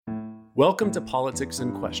Welcome to Politics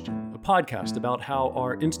in Question, a podcast about how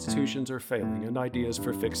our institutions are failing and ideas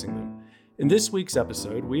for fixing them. In this week's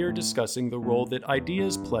episode, we are discussing the role that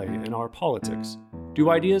ideas play in our politics. Do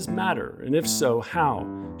ideas matter? And if so, how?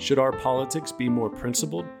 Should our politics be more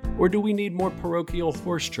principled? Or do we need more parochial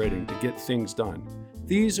horse trading to get things done?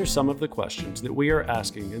 These are some of the questions that we are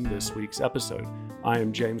asking in this week's episode. I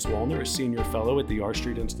am James Wallner, a senior fellow at the R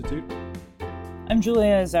Street Institute. I'm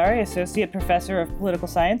Julia Azari, Associate Professor of Political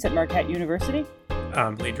Science at Marquette University.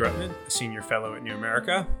 I'm Lee Drutman, a Senior Fellow at New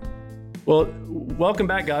America. Well, welcome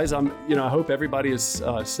back, guys. I hope everybody is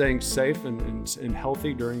staying safe and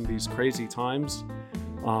healthy during these crazy times.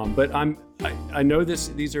 But I know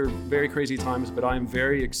these are very crazy times, but I'm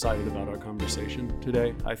very excited about our conversation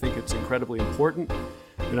today. I think it's incredibly important,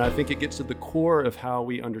 and I think it gets to the core of how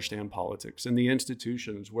we understand politics and the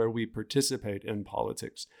institutions where we participate in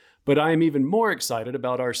politics. But I am even more excited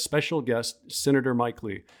about our special guest, Senator Mike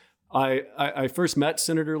Lee. I first met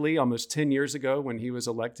Senator Lee almost 10 years ago when he was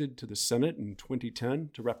elected to the Senate in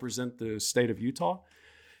 2010 to represent the state of Utah.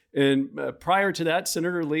 And prior to that,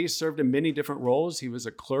 Senator Lee served in many different roles. He was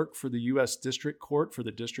a clerk for the U.S. District Court for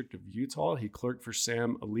the District of Utah. He clerked for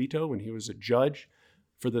Sam Alito when he was a judge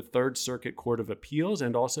for the Third Circuit Court of Appeals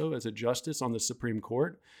and also as a justice on the Supreme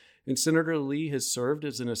Court. And Senator Lee has served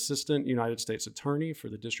as an assistant United States attorney for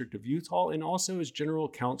the District of Utah and also as general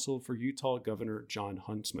counsel for Utah Governor Jon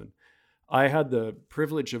Huntsman. I had the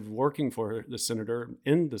privilege of working for the senator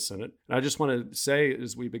in the Senate. And I just want to say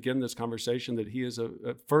as we begin this conversation that he is a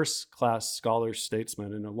first-class scholar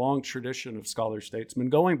statesman and a long tradition of scholar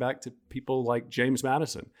statesmen going back to people like James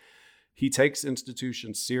Madison. He takes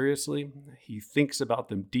institutions seriously, he thinks about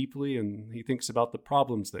them deeply, and he thinks about the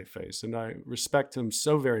problems they face. And I respect him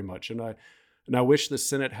so very much, and I wish the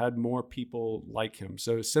Senate had more people like him.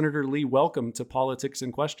 So Senator Lee, welcome to Politics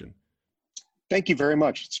in Question. Thank you very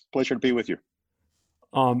much. It's a pleasure to be with you.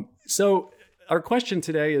 So our question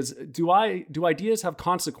today is, do ideas have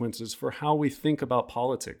consequences for how we think about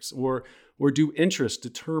politics? Or do interests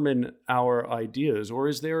determine our ideas? Or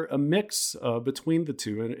is there a mix between the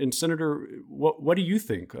two? And Senator, what do you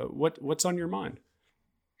think? What's on your mind?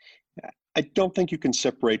 I don't think you can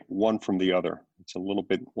separate one from the other. It's a little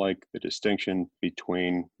bit like the distinction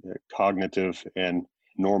between cognitive and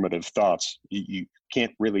normative thoughts. You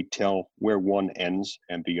can't really tell where one ends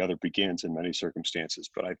and the other begins in many circumstances.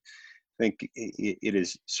 But I think it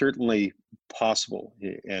is certainly possible,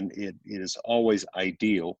 and it is always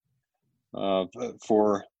ideal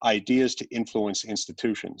for ideas to influence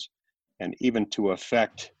institutions and even to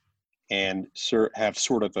affect and have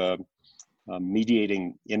sort of a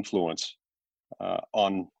mediating influence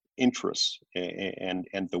on interests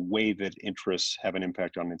and the way that interests have an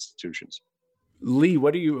impact on institutions. Lee,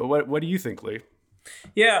 what do you think, Lee?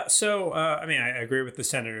 Yeah, so I agree with the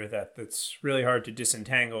senator that it's really hard to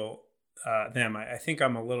disentangle them. I think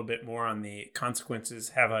I'm a little bit more on the consequences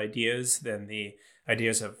have ideas than the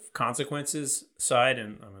ideas of consequences side,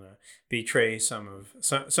 and I'm going to betray some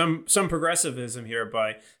progressivism here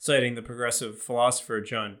by citing the progressive philosopher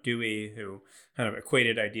John Dewey, who kind of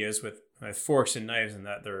equated ideas with forks and knives, and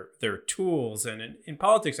that they're tools. And in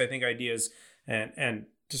politics, I think ideas and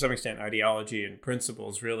to some extent ideology and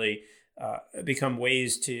principles really become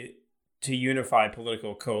ways to unify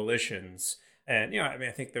political coalitions. And,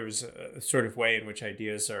 I think there's a sort of way in which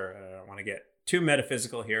ideas are, I don't want to get too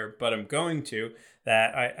metaphysical here, but I'm going to,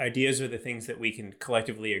 that ideas are the things that we can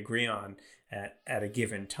collectively agree on at a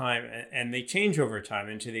given time. And they change over time.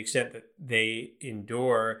 And to the extent that they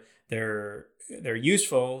endure, they're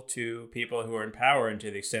useful to people who are in power. And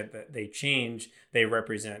to the extent that they change, they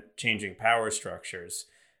represent changing power structures.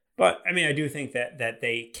 But I do think that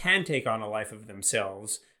they can take on a life of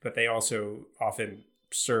themselves, but they also often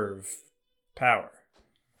serve power.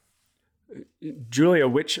 Julia,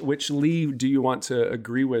 which Lee do you want to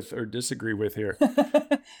agree with or disagree with here?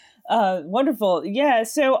 Wonderful. Yeah.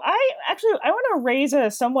 So I want to raise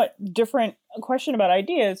a somewhat different question about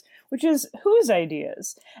ideas, which is whose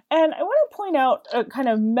ideas? And I want to point out a kind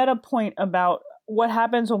of meta point about what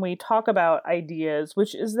happens when we talk about ideas,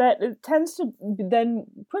 which is that it tends to then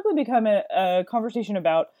quickly become a conversation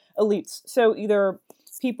about elites. So either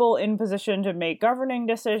people in position to make governing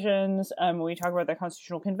decisions. When we talk about the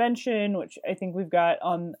Constitutional Convention, which I think we've got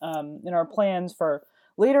on in our plans for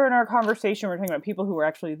later in our conversation, we're talking about people who were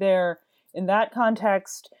actually there in that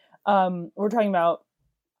context. We're talking about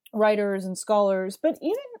writers and scholars, but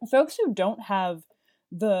even folks who don't have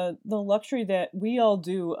the luxury that we all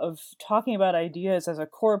do of talking about ideas as a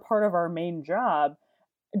core part of our main job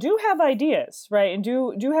do have ideas, right? And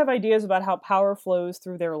do have ideas about how power flows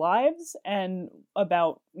through their lives and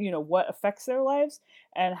about, what affects their lives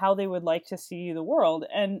and how they would like to see the world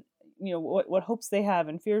and, what hopes they have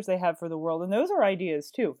and fears they have for the world. And those are ideas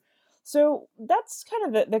too. So that's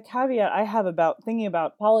kind of the caveat I have about thinking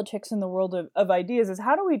about politics in the world of ideas is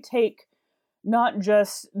how do we take not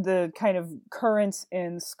just the kind of currents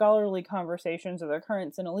in scholarly conversations or the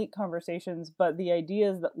currents in elite conversations, but the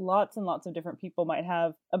ideas that lots and lots of different people might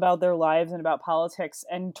have about their lives and about politics,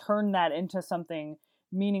 and turn that into something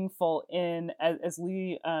meaningful in, as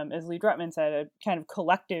Lee Drutman said, a kind of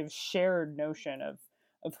collective shared notion of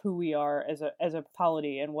who we are as a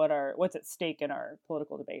polity and what's at stake in our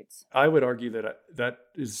political debates. I would argue that that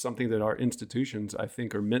is something that our institutions, I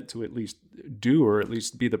think, are meant to at least do, or at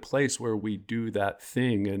least be the place where we do that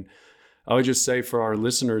thing. And I would just say for our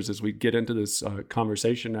listeners, as we get into this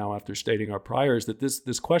conversation now after stating our priors, that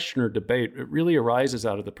this question or debate, it really arises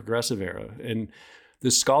out of the progressive era. And the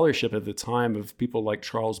scholarship at the time of people like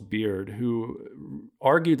Charles Beard, who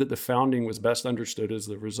argued that the founding was best understood as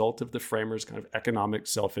the result of the framers' kind of economic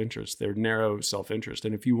self-interest, their narrow self-interest.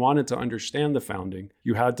 And if you wanted to understand the founding,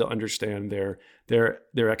 you had to understand their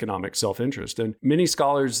economic self-interest. And many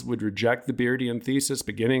scholars would reject the Beardian thesis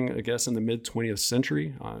beginning, I guess, in the mid-20th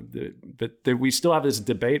century. But we still have this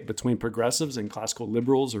debate between progressives and classical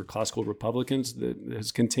liberals or classical Republicans that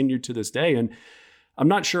has continued to this day. And I'm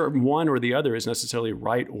not sure one or the other is necessarily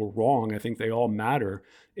right or wrong. I think they all matter.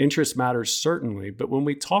 Interest matters certainly, but when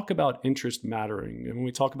we talk about interest mattering and when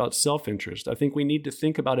we talk about self-interest, I think we need to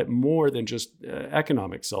think about it more than just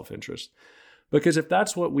economic self-interest. Because if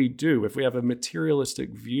that's what we do, if we have a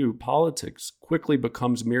materialistic view, politics quickly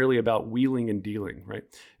becomes merely about wheeling and dealing, right?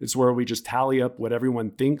 It's where we just tally up what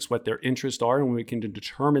everyone thinks, what their interests are, and we can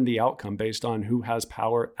determine the outcome based on who has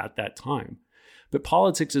power at that time. But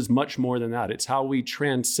politics is much more than that. It's how we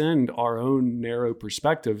transcend our own narrow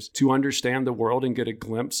perspectives to understand the world and get a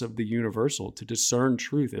glimpse of the universal, to discern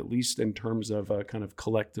truth, at least in terms of a kind of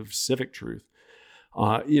collective civic truth.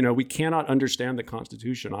 We cannot understand the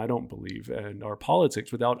Constitution, I don't believe, and our politics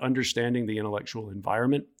without understanding the intellectual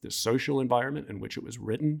environment, the social environment in which it was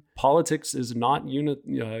written. Politics is not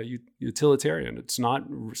utilitarian. It's not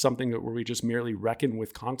something where we just merely reckon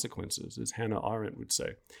with consequences, as Hannah Arendt would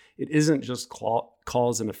say. It isn't just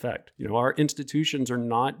cause and effect. Our institutions are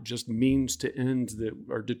not just means to ends that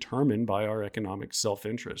are determined by our economic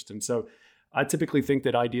self-interest. And so I typically think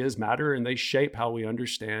that ideas matter and they shape how we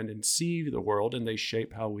understand and see the world, and they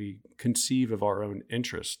shape how we conceive of our own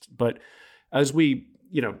interests. But as we,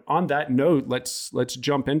 on that note, let's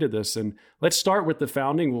jump into this and let's start with the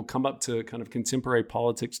founding. We'll come up to kind of contemporary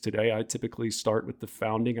politics today. I typically start with the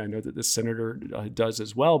founding. I know that the senator does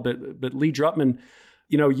as well, but Lee Drutman,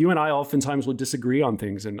 you and I oftentimes will disagree on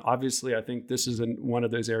things. And obviously, I think this is one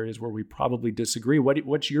of those areas where we probably disagree.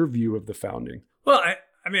 What's your view of the founding? Well, I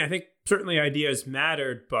think certainly ideas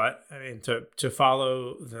mattered, but to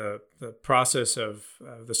follow the process of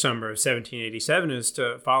the summer of 1787 is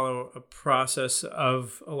to follow a process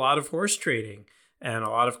of a lot of horse trading and a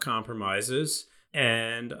lot of compromises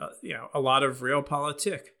and a lot of real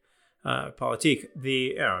politique.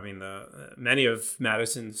 Many of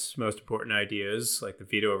Madison's most important ideas, like the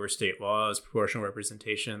veto over state laws, proportional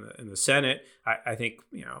representation in the Senate, I think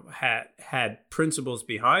had principles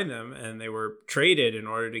behind them, and they were traded in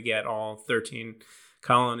order to get all 13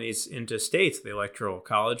 colonies into states. The Electoral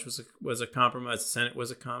College was a compromise. The Senate was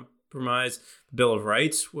a compromise. The Bill of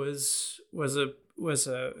Rights was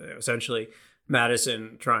essentially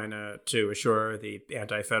Madison trying to assure the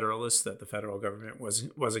anti-federalists that the federal government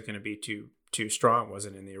wasn't going to be too strong,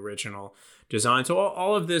 wasn't in the original design. So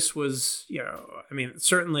all of this was,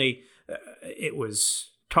 certainly it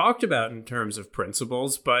was talked about in terms of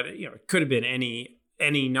principles, but it could have been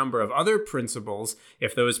any number of other principles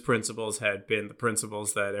if those principles had been the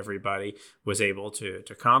principles that everybody was able to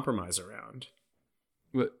compromise around.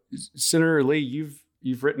 Well, Senator Lee,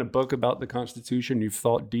 You've written a book about the Constitution. You've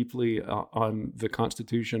thought deeply on the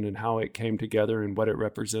Constitution and how it came together and what it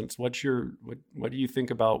represents. What do you think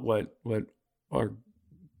about what our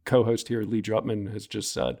co-host here, Lee Drutman, has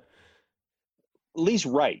just said? Lee's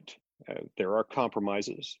right. There are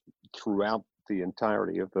compromises throughout the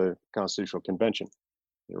entirety of the Constitutional Convention.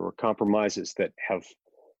 There were compromises that have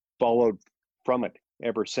followed from it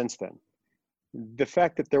ever since then. The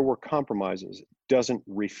fact that there were compromises doesn't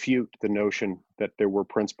refute the notion that there were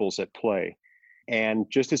principles at play. And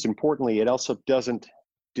just as importantly, it also doesn't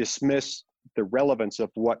dismiss the relevance of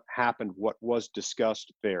what happened, what was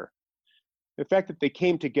discussed there. The fact that they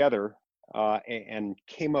came together and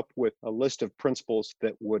came up with a list of principles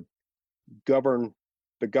that would govern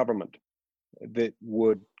the government that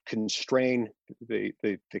would constrain the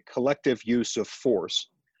collective use of force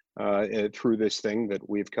through this thing that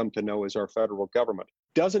we've come to know as our federal government.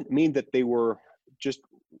 Doesn't mean that they were just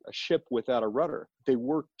a ship without a rudder. They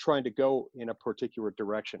were trying to go in a particular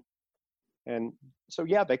direction. And so,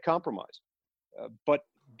 yeah, they compromised, but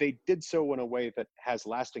they did so in a way that has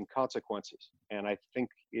lasting consequences. And I think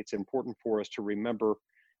it's important for us to remember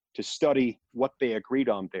to study what they agreed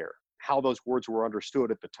on there, how those words were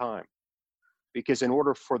understood at the time. Because in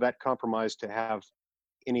order for that compromise to have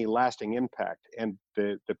any lasting impact and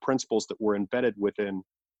the principles that were embedded within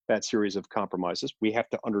that series of compromises, we have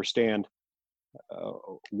to understand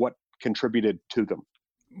what contributed to them.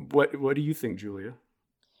 What do you think, Julia?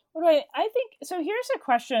 Right. I think so. Here's a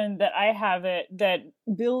question that I have that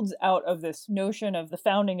builds out of this notion of the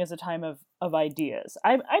founding as a time of ideas.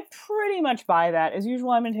 I pretty much buy that. As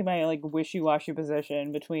usual, I'm going to take my wishy-washy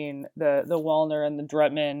position between the Wallner and the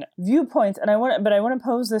Drutman viewpoints, and I want to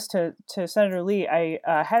pose this to Senator Lee. I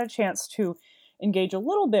had a chance to engage a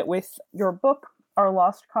little bit with your book, Our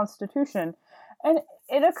Lost Constitution. And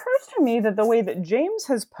it occurs to me that the way that James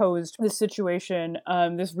has posed this situation,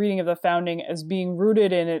 this reading of the founding, as being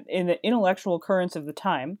rooted in the intellectual currents of the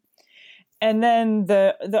time, and then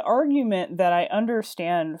the argument that I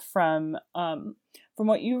understand from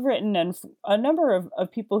what you've written and a number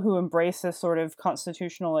of people who embrace this sort of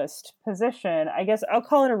constitutionalist position, I guess I'll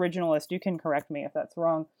call it originalist, you can correct me if that's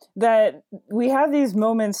wrong, that we have these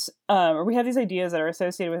moments, or we have these ideas that are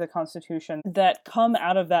associated with the Constitution that come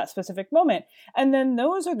out of that specific moment. And then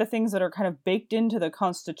those are the things that are kind of baked into the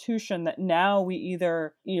Constitution that now we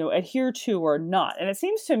either, adhere to or not. And it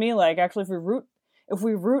seems to me like actually if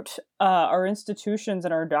we root our institutions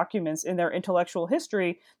and our documents in their intellectual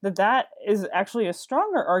history, that is actually a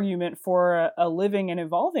stronger argument for a living and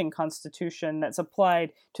evolving constitution that's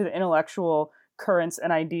applied to the intellectual currents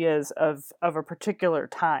and ideas of a particular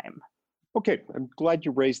time. Okay, I'm glad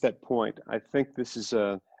you raised that point. I think this is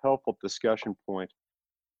a helpful discussion point.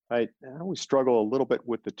 I always struggle a little bit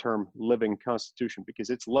with the term living constitution because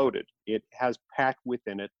it's loaded. It has packed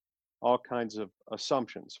within it all kinds of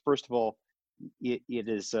assumptions. First of all, it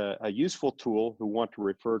is a useful tool who want to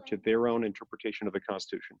refer to their own interpretation of the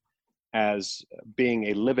Constitution as being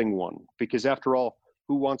a living one, because after all,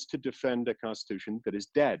 who wants to defend a Constitution that is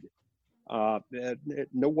dead?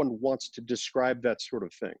 No one wants to describe that sort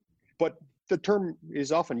of thing. But the term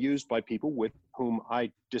is often used by people with whom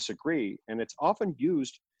I disagree, and it's often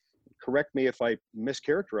used, correct me if I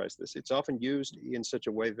mischaracterize this, it's often used in such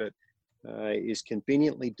a way that is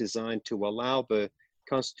conveniently designed to allow the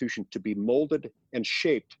Constitution to be molded and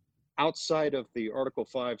shaped outside of the Article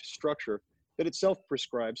 5 structure that itself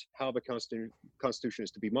prescribes how the Constitution is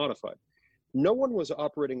to be modified. No one was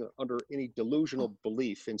operating under any delusional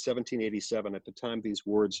belief in 1787 at the time these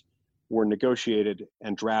words were negotiated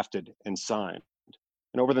and drafted and signed.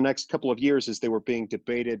 And over the next couple of years, as they were being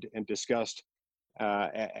debated and discussed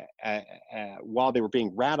while they were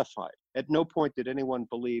being ratified, at no point did anyone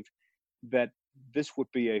believe that this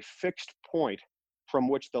would be a fixed point from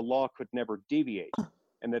which the law could never deviate,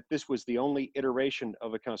 and that this was the only iteration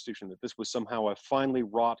of a Constitution, that this was somehow a finely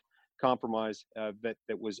wrought compromise that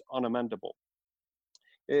was unamendable.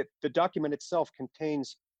 The document itself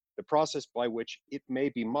contains the process by which it may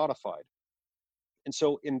be modified. And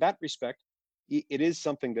so in that respect, it is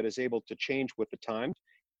something that is able to change with the time,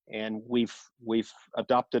 and we've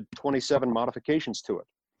adopted 27 modifications to it.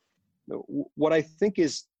 What I think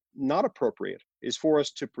is not appropriate is for us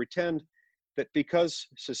to pretend that because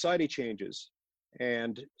society changes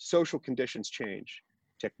and social conditions change,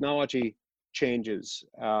 technology changes,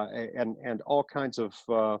 and all kinds of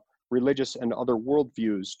religious and other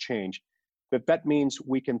worldviews change, that means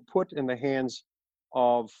we can put in the hands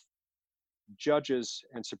of judges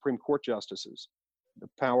and Supreme Court justices the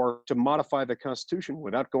power to modify the Constitution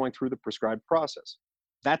without going through the prescribed process.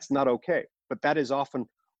 That's not okay, but that is often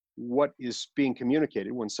what is being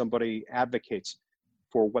communicated when somebody advocates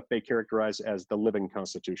for what they characterize as the living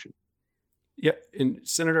Constitution. Yeah, and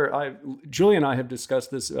Senator, Julia and I have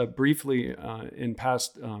discussed this briefly in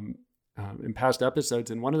past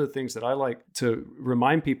episodes, and one of the things that I like to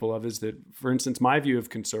remind people of is that, for instance, my view of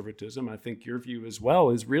conservatism, I think your view as well,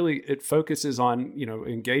 is really it focuses on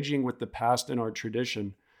engaging with the past and our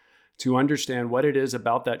tradition to understand what it is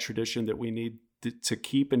about that tradition that we need to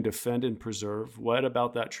keep and defend and preserve, what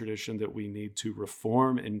about that tradition that we need to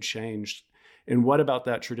reform and change, and what about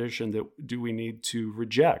that tradition that do we need to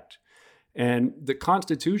reject. And the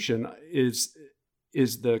Constitution is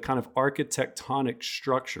the kind of architectonic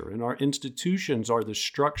structure, and our institutions are the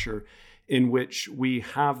structure in which we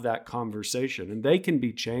have that conversation. And they can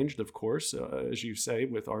be changed, of course, as you say,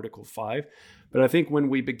 with Article 5. But I think when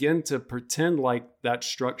we begin to pretend like that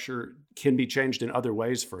structure can be changed in other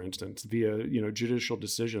ways, for instance, via judicial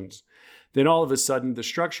decisions, then all of a sudden the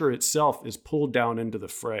structure itself is pulled down into the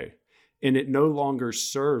fray. And it no longer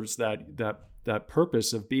serves that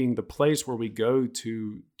purpose of being the place where we go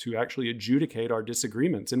to actually adjudicate our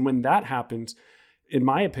disagreements. And when that happens, in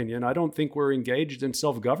my opinion, I don't think we're engaged in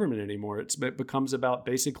self-government anymore. It becomes about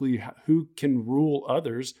basically who can rule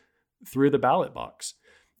others through the ballot box.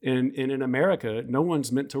 And in America, no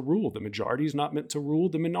one's meant to rule. The majority is not meant to rule.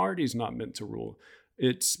 The minority is not meant to rule.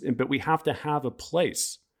 But we have to have a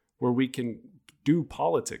place where we can do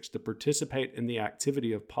politics, to participate in the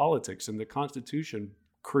activity of politics. And the Constitution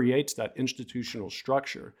creates that institutional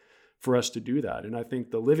structure for us to do that. And I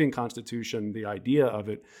think the living Constitution, the idea of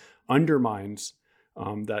it, undermines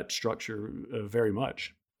that structure very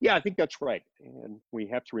much. Yeah, I think that's right. And we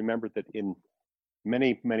have to remember that in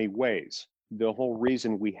many, many ways, the whole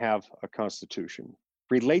reason we have a constitution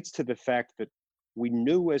relates to the fact that we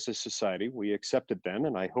knew as a society, we accepted then,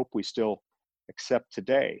 and I hope we still accept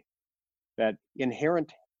today, that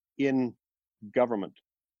inherent in government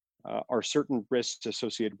are certain risks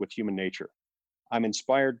associated with human nature. I'm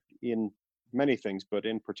inspired in many things, but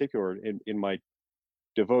in particular in my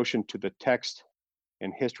devotion to the text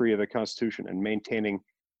and history of the Constitution and maintaining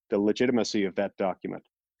the legitimacy of that document.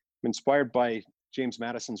 I'm inspired by James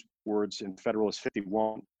Madison's words in Federalist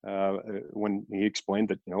 51 when he explained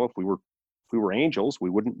that if we were angels, we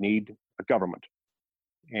wouldn't need a government,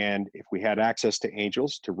 and if we had access to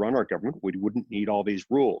angels to run our government, we wouldn't need all these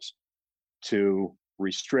rules to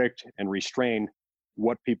restrict and restrain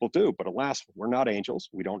what people do. But alas, we're not angels.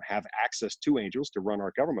 We don't have access to angels to run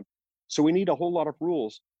our government, so we need a whole lot of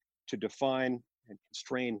rules to define and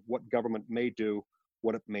constrain what government may do,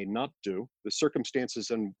 what it may not do, the circumstances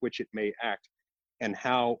in which it may act, and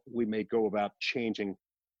how we may go about changing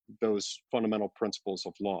those fundamental principles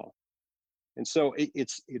of law. And so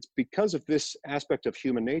it's because of this aspect of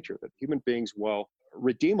human nature that human beings, while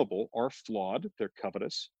redeemable, are flawed, they're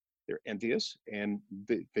covetous, they're envious, and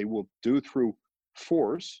they will do through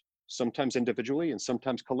force, sometimes individually and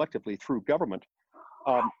sometimes collectively through government,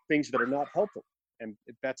 things that are not helpful. And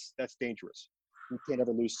that's dangerous. We can't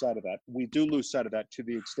ever lose sight of that. We do lose sight of that to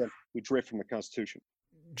the extent we drift from the Constitution.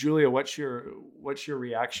 Julia, what's your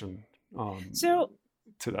reaction to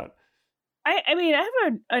that? I mean, I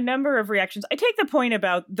have a number of reactions. I take the point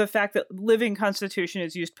about the fact that living Constitution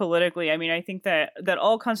is used politically. I mean, I think that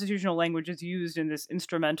all constitutional language is used in this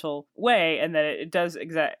instrumental way, and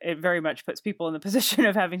that it very much puts people in the position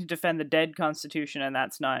of having to defend the dead Constitution, and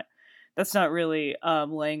that's not really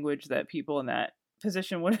language that people in that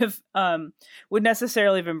position would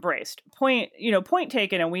necessarily have embraced. Point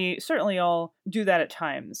taken, and we certainly all do that at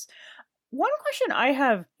times. One question I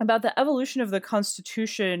have about the evolution of the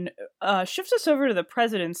Constitution shifts us over to the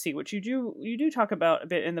presidency, which you do talk about a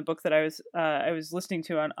bit in the book that I was listening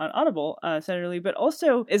to on Audible, Senator Lee, but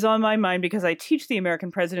also is on my mind because I teach the American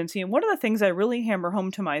presidency. And one of the things I really hammer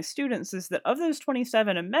home to my students is that of those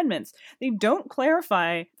 27 amendments, they don't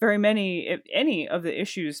clarify very many, if any, of the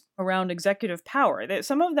issues around executive power. That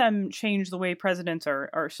some of them change the way presidents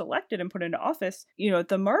are selected and put into office, at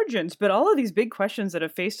the margins. But all of these big questions that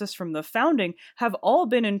have faced us from the founding have all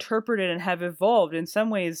been interpreted and have evolved in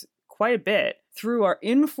some ways quite a bit through our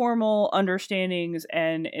informal understandings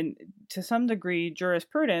and to some degree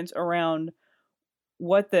jurisprudence around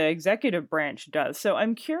what the executive branch does. So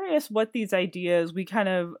I'm curious what these ideas we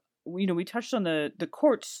touched on the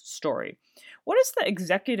court's story. What is the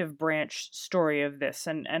executive branch story of this,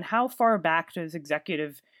 and how far back does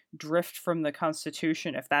executive drift from the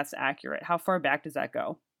Constitution, if that's accurate? How far back does that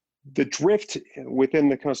go? The drift within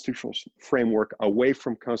the constitutional framework away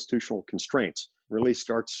from constitutional constraints really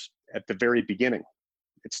starts at the very beginning.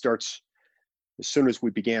 It starts as soon as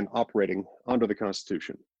we began operating under the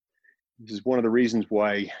Constitution. This is one of the reasons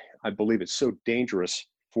why I believe it's so dangerous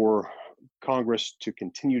for Congress to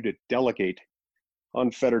continue to delegate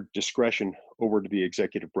unfettered discretion over to the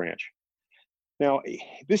executive branch. Now,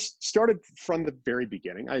 this started from the very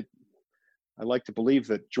beginning. I like to believe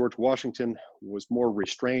that George Washington was more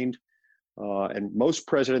restrained, and most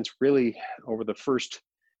presidents really over the first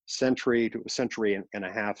century to a century and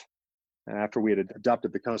a half after we had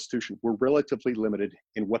adopted the Constitution were relatively limited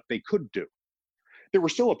in what they could do. There were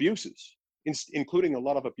still abuses, including a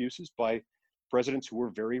lot of abuses by presidents who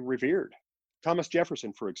were very revered. Thomas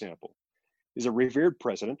Jefferson, for example, is a revered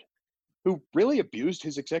president who really abused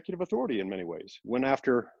his executive authority in many ways. Went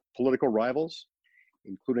after political rivals,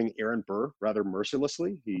 including Aaron Burr, rather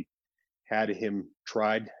mercilessly. He had him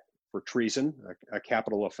tried for treason, a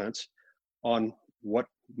capital offense, on what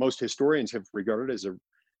most historians have regarded as a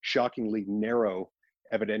shockingly narrow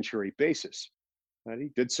evidentiary basis. And he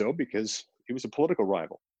did so because he was a political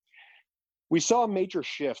rival. We saw a major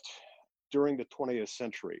shift during the 20th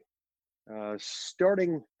century,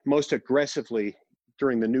 starting most aggressively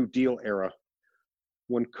during the New Deal era,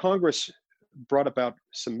 when Congress brought about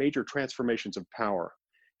some major transformations of power,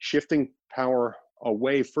 shifting power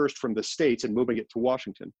away first from the states and moving it to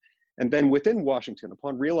Washington. And then within Washington,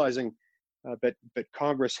 upon realizing that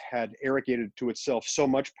Congress had arrogated to itself so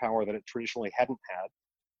much power that it traditionally hadn't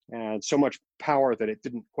had, and so much power that it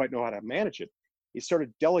didn't quite know how to manage it, it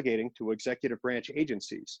started delegating to executive branch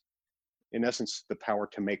agencies, in essence, the power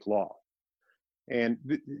to make law. And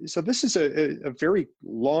so this is a very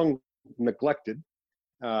long neglected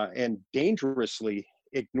and dangerously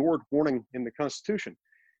ignored warning in the Constitution.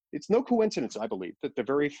 It's no coincidence, I believe, that the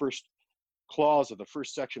very first clause of the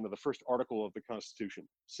first section of the first article of the Constitution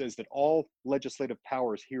says that all legislative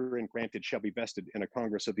powers herein granted shall be vested in a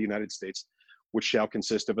Congress of the United States, which shall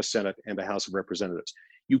consist of a Senate and a House of Representatives.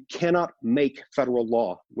 You cannot make federal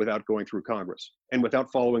law without going through Congress and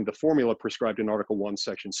without following the formula prescribed in Article 1,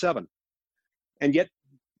 Section 7. And yet,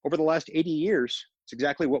 over the last 80 years, it's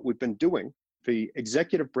exactly what we've been doing. The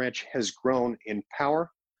executive branch has grown in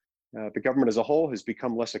power. The government as a whole has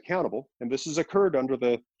become less accountable. And this has occurred under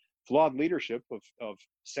the flawed leadership of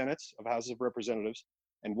Senates, of Houses of Representatives,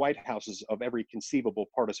 and White Houses of every conceivable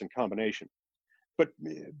partisan combination. But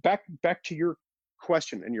back to your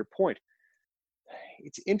question and your point,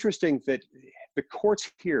 it's interesting that the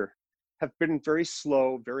courts here have been very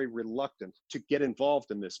slow, very reluctant to get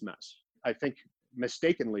involved in this mess. I think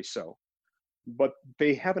mistakenly so. But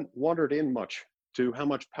they haven't wandered in much to how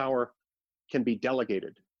much power can be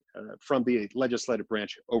delegated from the legislative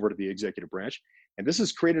branch over to the executive branch. And this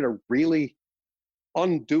has created a really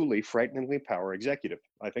unduly, frighteningly power executive.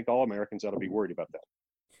 I think all Americans ought to be worried about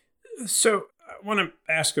that. So I want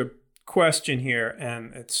to ask a question here,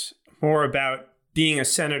 and it's more about being a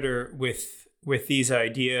senator with these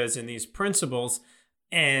ideas and these principles,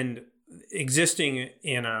 and existing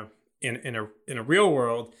in a real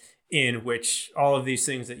world in which all of these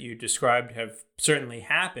things that you described have certainly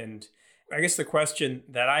happened. I guess the question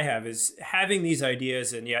that I have is, having these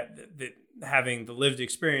ideas and yet having the lived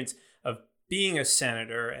experience of being a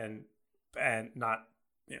senator and not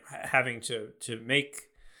having to make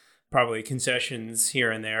probably concessions here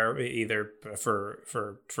and there, either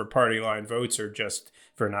for party line votes or just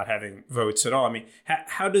for not having votes at all. I mean,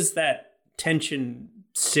 how does that tension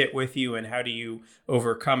sit with you, and how do you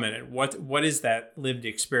overcome it? And what is that lived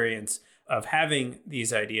experience of having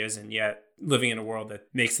these ideas and yet living in a world that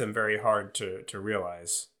makes them very hard to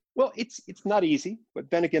realize? Well, it's not easy, but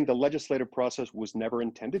then again, the legislative process was never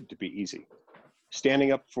intended to be easy.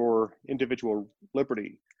 Standing up for individual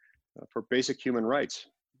liberty, for basic human rights,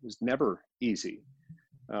 was never easy.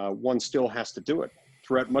 One still has to do it.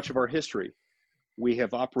 Throughout much of our history, we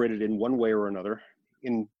have operated in one way or another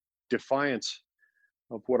in defiance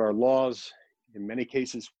of what our laws, in many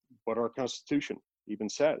cases, what our Constitution even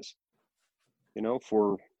says.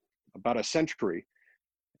 For about a century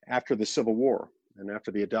after the Civil War and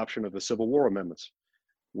after the adoption of the Civil War amendments,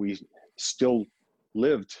 we still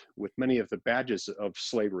lived with many of the badges of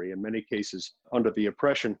slavery, in many cases under the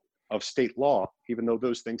oppression of state law, even though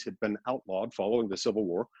those things had been outlawed following the Civil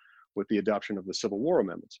War with the adoption of the Civil War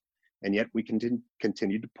amendments. And yet we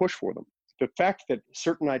continued to push for them. The fact that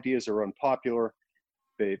certain ideas are unpopular,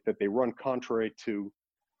 that they run contrary to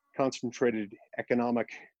concentrated economic,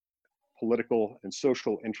 political, and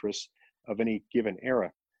social interests of any given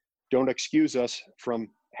era, don't excuse us from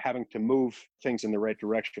having to move things in the right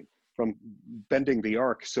direction, from bending the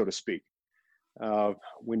arc, so to speak.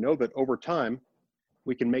 We know that over time,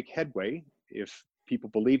 we can make headway if people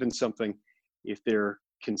believe in something, if they're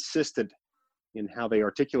consistent in how they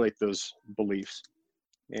articulate those beliefs.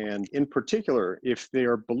 And in particular, if they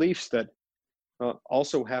are beliefs that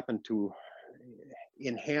also happen to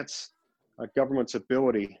enhance a government's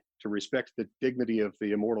ability to respect the dignity of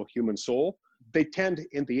the immortal human soul, they tend,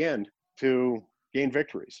 in the end, to gain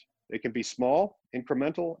victories. They can be small,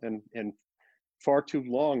 incremental, and far too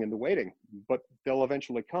long in the waiting, but they'll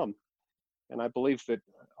eventually come. And I believe that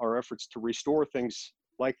our efforts to restore things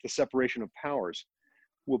like the separation of powers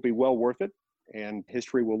will be well worth it, and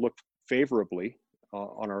history will look favorably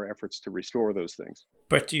on our efforts to restore those things.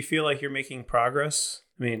 But do you feel like you're making progress?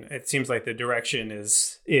 I mean, it seems like the direction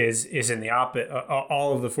is in the opposite.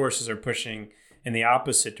 All of the forces are pushing in the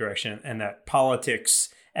opposite direction, and that politics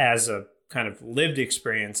as a kind of lived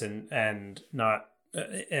experience and not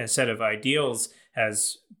a set of ideals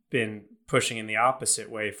has been pushing in the opposite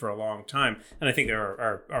way for a long time. And I think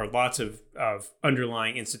there are lots of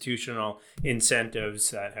underlying institutional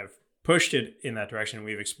incentives that have pushed it in that direction.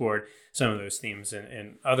 We've explored some of those themes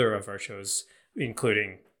in other of our shows,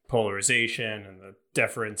 including polarization and the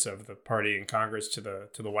deference of the party in Congress to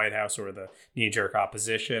the White House, or the knee-jerk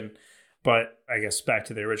opposition. But I guess back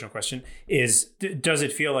to the original question is, does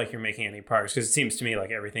it feel like you're making any progress? Because it seems to me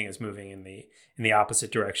like everything is moving in the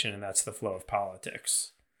opposite direction, and that's the flow of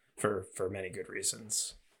politics for many good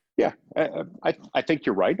reasons. Yeah, I think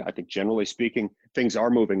you're right. I think generally speaking, things are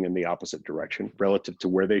moving in the opposite direction relative to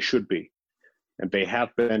where they should be. And they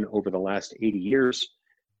have been over the last 80 years.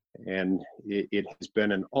 And it has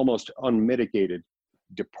been an almost unmitigated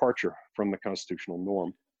departure from the constitutional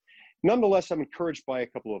norm. Nonetheless, I'm encouraged by a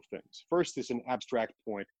couple of things. First is an abstract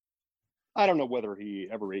point. I don't know whether he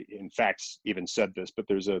ever, in fact, even said this, but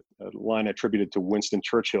there's a line attributed to Winston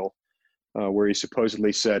Churchill where he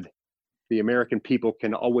supposedly said, "The American people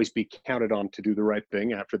can always be counted on to do the right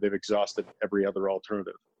thing after they've exhausted every other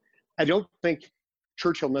alternative." I don't think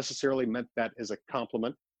Churchill necessarily meant that as a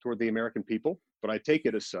compliment toward the American people, but I take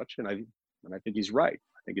it as such, and I think he's right.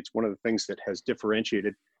 I think it's one of the things that has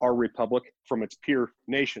differentiated our republic from its peer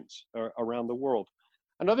nations around the world.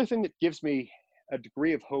 Another thing that gives me a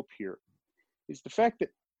degree of hope here is the fact that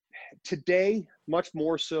today, much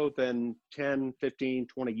more so than 10, 15,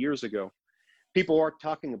 20 years ago, people aren't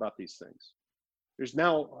talking about these things. There's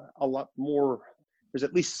now a lot more, there's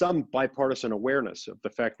at least some bipartisan awareness of the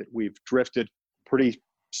fact that we've drifted pretty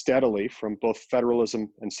steadily from both federalism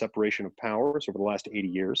and separation of powers over the last 80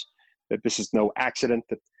 years, that this is no accident,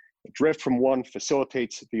 that the drift from one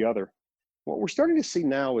facilitates the other. What we're starting to see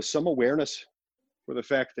now is some awareness for the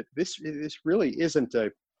fact that this really isn't a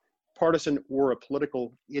partisan or a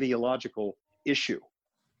political ideological issue.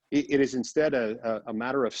 It is instead a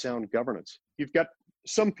matter of sound governance. You've got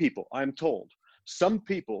some people, I'm told, some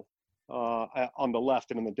people on the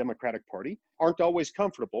left and in the Democratic Party aren't always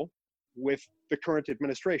comfortable with the current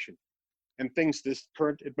administration and things this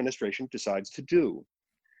current administration decides to do.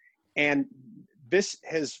 And this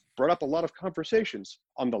has brought up a lot of conversations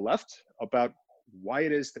on the left about why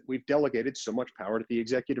it is that we've delegated so much power to the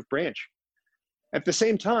executive branch. At the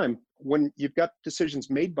same time, when you've got decisions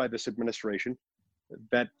made by this administration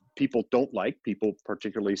that people don't like, people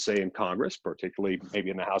particularly say in Congress, particularly maybe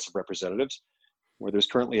in the House of Representatives, where there's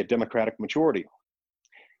currently a Democratic majority,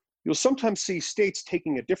 you'll sometimes see states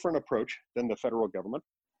taking a different approach than the federal government.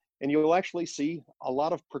 And you'll actually see a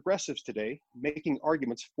lot of progressives today making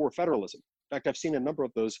arguments for federalism. In fact, I've seen a number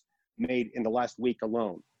of those made in the last week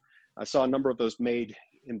alone. I saw a number of those made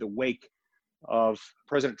in the wake of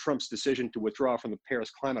President Trump's decision to withdraw from the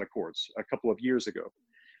Paris Climate Accords a couple of years ago.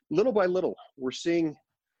 Little by little, we're seeing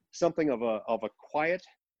something of a quiet,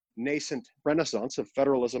 nascent renaissance of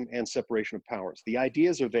federalism and separation of powers. The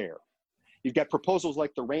ideas are there. You've got proposals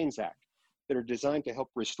like the REINS Act that are designed to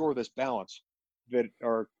help restore this balance, that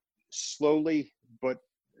are slowly but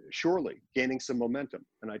surely gaining some momentum.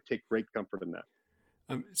 And I take great comfort in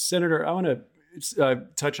that. Senator, I want to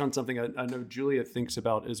touch on something I know Julia thinks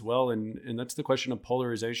about as well, and that's the question of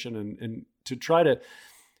polarization, and to try to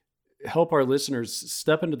help our listeners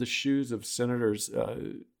step into the shoes of senators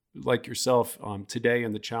like yourself today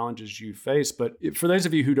and the challenges you face. But for those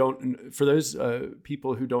of you who don't, for those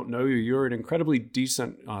people who don't know you, you're an incredibly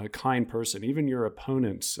decent, kind person. Even your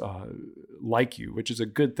opponents like you, which is a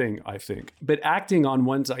good thing, I think. But acting on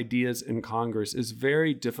one's ideas in Congress is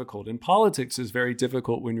very difficult. And politics is very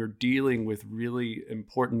difficult when you're dealing with really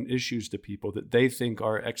important issues to people that they think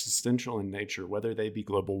are existential in nature, whether they be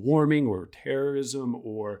global warming or terrorism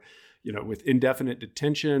or with indefinite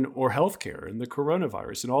detention or healthcare and the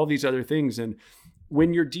coronavirus and all these other things. And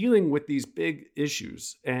when you're dealing with these big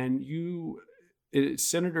issues and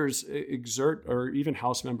senators exert, or even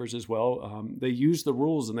House members as well, they use the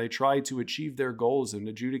rules and they try to achieve their goals and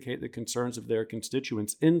adjudicate the concerns of their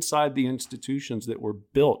constituents inside the institutions that were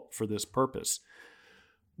built for this purpose.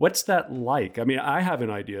 What's that like? I mean, I have an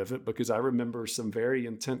idea of it because I remember some very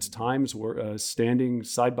intense times where standing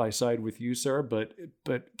side by side with you, sir. But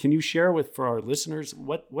can you share for our listeners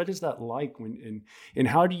what is that like and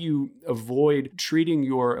how do you avoid treating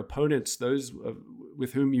your opponents, those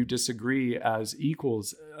with whom you disagree, as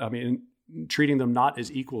equals? I mean, treating them not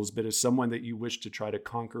as equals, but as someone that you wish to try to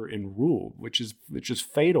conquer and rule, which is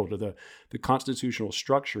fatal to the constitutional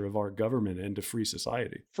structure of our government and to free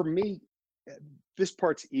society. For me, this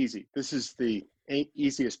part's easy. This is the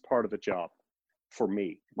easiest part of the job for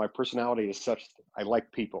me. My personality is such that I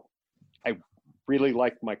like people. I really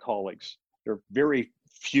like my colleagues. There are very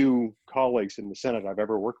few colleagues in the Senate I've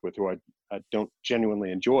ever worked with who don't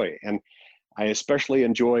genuinely enjoy. And I especially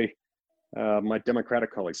enjoy my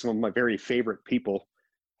Democratic colleagues. Some of my very favorite people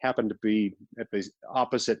happen to be at the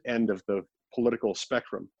opposite end of the political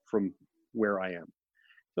spectrum from where I am.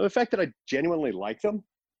 So the fact that I genuinely like them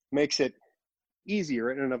makes it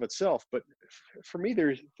easier in and of itself. But for me,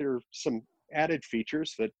 there are some added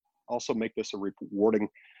features that also make this a rewarding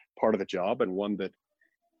part of the job, and one that's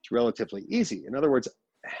relatively easy. In other words,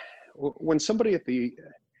 when somebody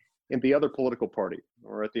in the other political party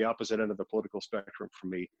or at the opposite end of the political spectrum from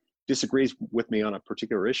me disagrees with me on a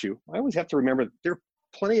particular issue, I always have to remember that there are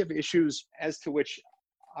plenty of issues as to which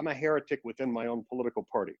I'm a heretic within my own political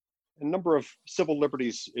party. A number of civil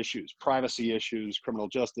liberties issues, privacy issues, criminal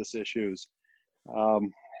justice issues,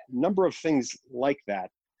 number of things like that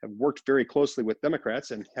have worked very closely with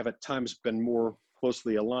Democrats and have at times been more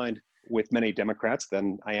closely aligned with many Democrats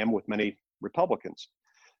than I am with many Republicans.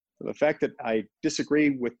 So the fact that I disagree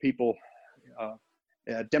with people,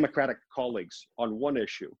 Democratic colleagues on one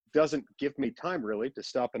issue, doesn't give me time really to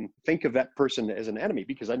stop and think of that person as an enemy,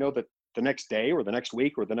 because I know that the next day or the next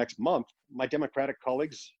week or the next month, my Democratic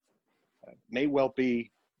colleagues may well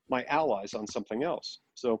be my allies on something else.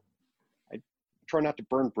 So I try not to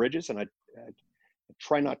burn bridges, and I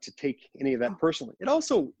try not to take any of that personally. It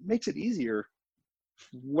also makes it easier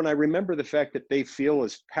when I remember the fact that they feel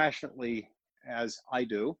as passionately as I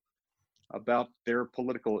do about their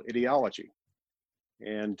political ideology.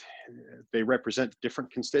 And they represent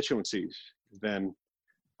different constituencies than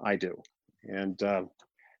I do. And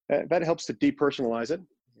that helps to depersonalize it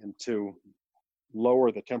and to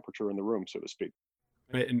lower the temperature in the room, so to speak.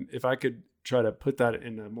 And if I could try to put that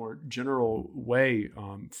in a more general way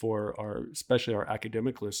for especially our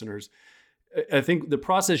academic listeners, I think the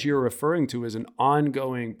process you're referring to is an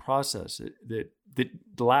ongoing process that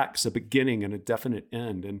lacks a beginning and a definite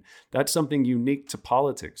end. And that's something unique to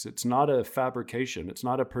politics. It's not a fabrication. It's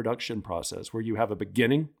not a production process where you have a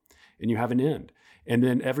beginning and you have an end. And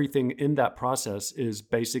then everything in that process is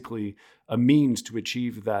basically a means to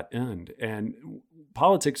achieve that end. And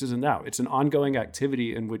politics isn't that. It's an ongoing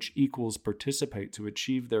activity in which equals participate to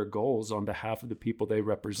achieve their goals on behalf of the people they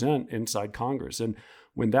represent inside Congress. And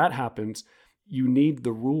when that happens, you need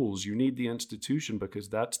the rules, you need the institution, because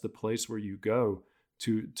that's the place where you go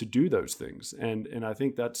to do those things. And I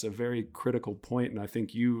think that's a very critical point. And I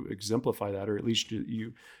think you exemplify that, or at least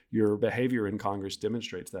your behavior in Congress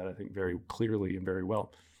demonstrates that, I think, very clearly and very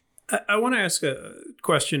well. I want to ask a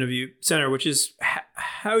question of you, Senator, which is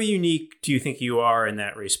how unique do you think you are in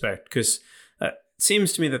that respect? Because it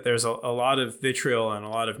seems to me that there's a lot of vitriol and a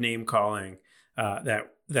lot of name calling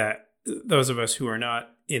that those of us who are not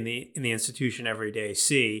in the institution every day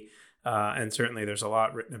see. And certainly there's a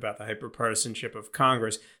lot written about the hyperpartisanship of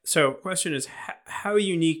Congress. So the question is, how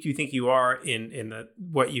unique do you think you are in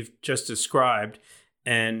what you've just described?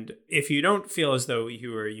 And if you don't feel as though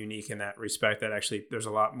you are unique in that respect, that actually there's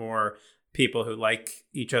a lot more people who like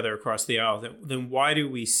each other across the aisle, then why do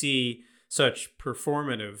we see such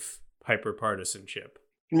performative hyperpartisanship?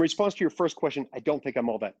 In response to your first question, I don't think I'm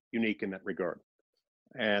all that unique in that regard.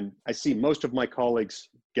 And I see most of my colleagues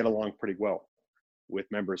get along pretty well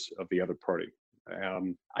with members of the other party.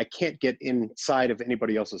 I can't get inside of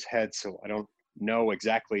anybody else's head, so I don't know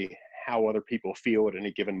exactly how other people feel at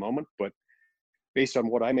any given moment. But based on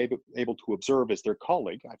what I'm able to observe as their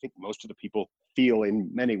colleague, I think most of the people feel in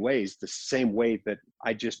many ways the same way that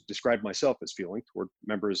I just described myself as feeling toward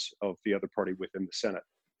members of the other party within the Senate.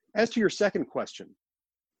 As to your second question,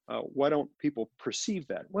 why don't people perceive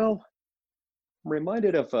that? Well, I'm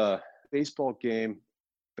reminded of a baseball game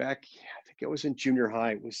back, I think it was in junior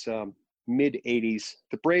high. It was mid 80s.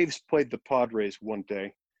 The Braves played the Padres one day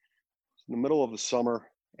in the middle of the summer,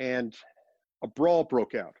 and a brawl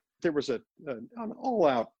broke out. There was an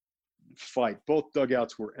all-out fight. Both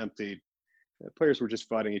dugouts were emptied. The players were just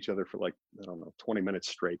fighting each other for 20 minutes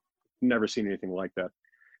straight. Never seen anything like that.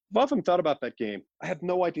 I've often thought about that game. I have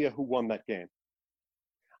no idea who won that game.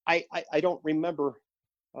 I don't remember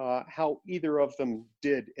how either of them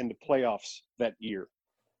did in the playoffs that year.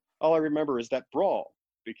 All I remember is that brawl,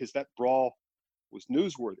 because that brawl was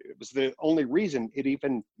newsworthy. It was the only reason it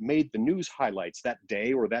even made the news highlights that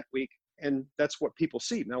day or that week. And that's what people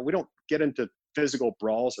see. Now, we don't get into physical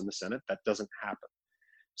brawls in the Senate. That doesn't happen.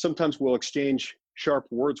 Sometimes we'll exchange sharp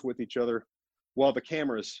words with each other while the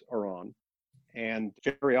cameras are on. And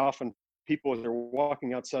very often, people, as they're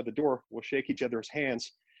walking outside the door, will shake each other's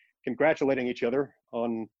hands, congratulating each other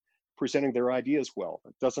on presenting their ideas well.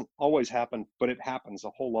 It doesn't always happen, but it happens a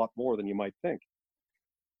whole lot more than you might think.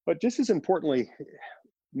 But just as importantly,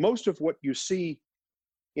 most of what you see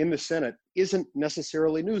in the Senate isn't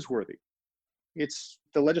necessarily newsworthy. It's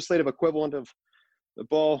the legislative equivalent of the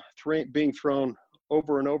ball being thrown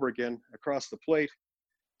over and over again across the plate.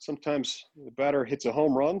 Sometimes the batter hits a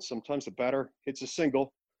home run, sometimes the batter hits a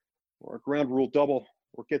single or a ground rule double,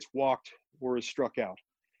 or gets walked or is struck out,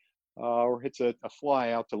 or hits a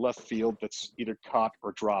fly out to left field that's either caught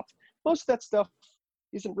or dropped. Most of that stuff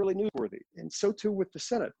isn't really newsworthy, and so too with the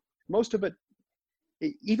Senate. Most of it,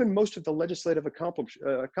 even most of the legislative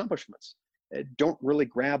accomplishments, don't really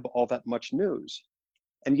grab all that much news.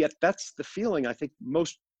 And yet that's the feeling I think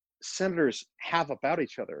most senators have about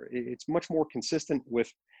each other. It's much more consistent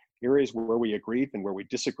with areas where we agree than where we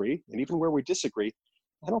disagree. And even where we disagree,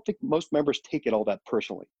 I don't think most members take it all that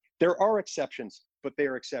personally. There are exceptions, but they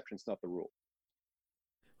are exceptions, not the rule.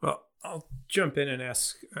 Well, I'll jump in and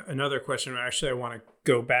ask another question. Actually, I want to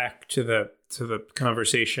go back to the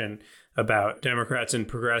conversation about Democrats and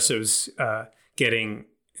progressives getting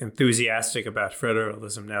enthusiastic about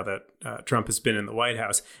federalism now that Trump has been in the White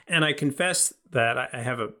House. And I confess that I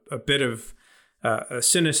have a bit of a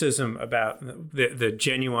cynicism about the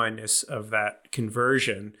genuineness of that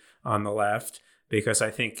conversion on the left, because I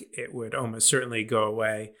think it would almost certainly go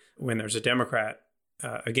away when there's a Democrat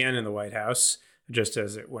again in the White House, just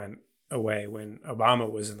as it went away when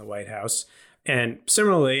Obama was in the White House. And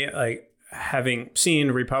similarly, like, having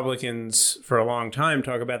seen Republicans for a long time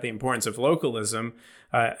talk about the importance of localism,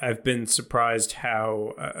 I've been surprised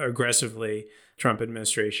how aggressively Trump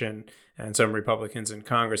administration and some Republicans in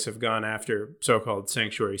Congress have gone after so-called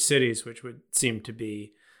sanctuary cities, which would seem to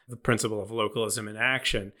be the principle of localism in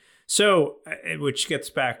action. So, which gets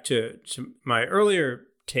back to my earlier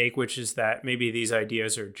take, which is that maybe these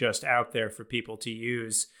ideas are just out there for people to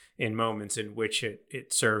use in moments in which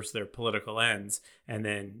it serves their political ends, and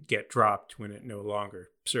then get dropped when it no longer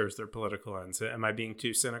serves their political ends. Am I being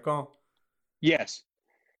too cynical? Yes.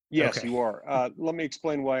 Yes, Okay. you are. Let me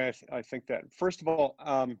explain why I think that. First of all,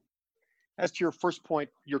 as to your first point,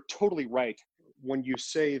 you're totally right when you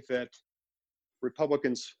say that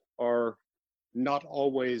Republicans are not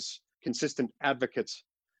always consistent advocates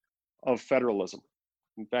of federalism.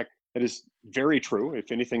 In fact, that is very true.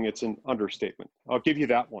 If anything, it's an understatement. I'll give you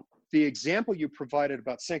that one. The example you provided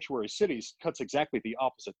about sanctuary cities cuts exactly the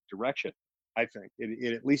opposite direction, I think.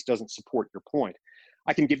 It at least doesn't support your point.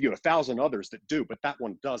 I can give you 1,000 others that do, but that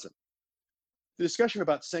one doesn't. The discussion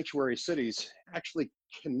about sanctuary cities actually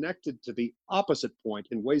connected to the opposite point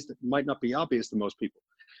in ways that might not be obvious to most people.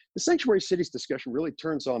 The sanctuary cities discussion really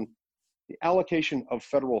turns on the allocation of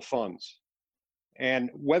federal funds and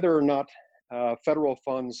whether or not federal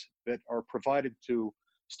funds that are provided to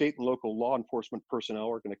state and local law enforcement personnel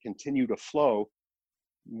are going to continue to flow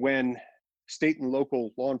when state and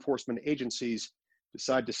local law enforcement agencies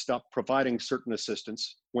decide to stop providing certain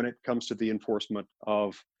assistance when it comes to the enforcement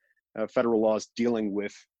of federal laws dealing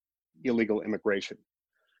with illegal immigration.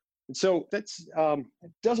 And so that's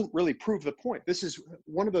doesn't really prove the point. This is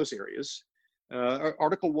one of those areas.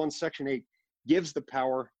 Article 1, Section 8 gives the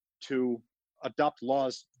power to adopt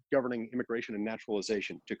laws governing immigration and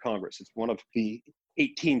naturalization to Congress. It's one of the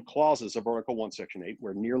 18 clauses of Article 1, Section 8,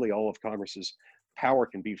 where nearly all of Congress's power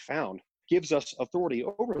can be found, gives us authority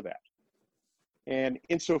over that. And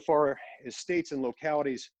insofar as states and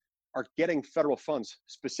localities are getting federal funds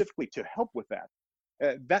specifically to help with that,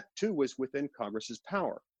 that too was within Congress's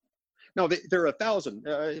power. Now, there are 1,000,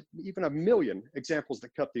 even 1,000,000 examples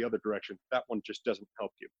that cut the other direction. That one just doesn't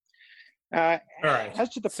help you. All right. As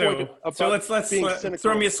to the point about so let's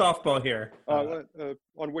throw me a softball here.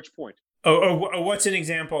 On which point? What's an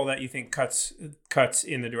example that you think cuts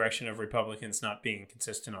in the direction of Republicans not being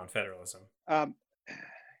consistent on federalism?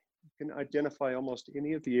 You can identify almost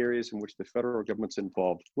any of the areas in which the federal government's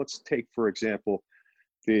involved. Let's take, for example,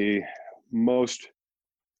 the most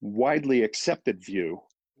widely accepted view,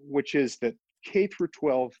 which is that K through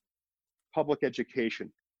 12 public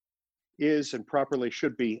education is and properly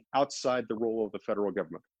should be outside the role of the federal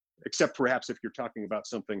government, except perhaps if you're talking about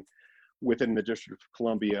something within the District of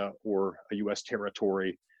Columbia or a U.S.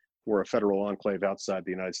 territory or a federal enclave outside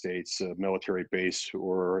the United States, a military base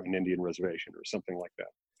or an Indian reservation or something like that.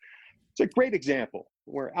 It's a great example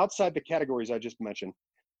where outside the categories I just mentioned,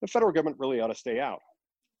 the federal government really ought to stay out.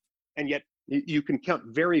 And yet you can count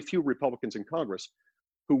very few Republicans in Congress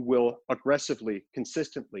who will aggressively,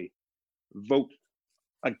 consistently vote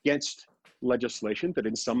against legislation that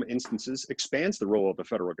in some instances expands the role of the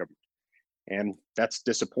federal government. And that's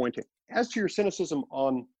disappointing. As to your cynicism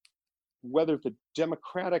on whether the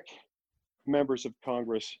Democratic members of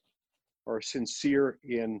Congress are sincere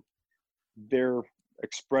in their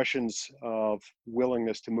expressions of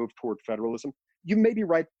willingness to move toward federalism, you may be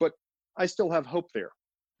right, but I still have hope there.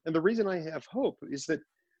 And the reason I have hope is that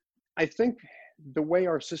I think the way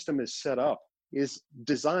our system is set up is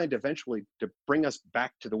designed eventually to bring us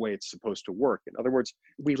back to the way it's supposed to work. In other words,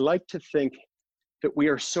 we like to think that we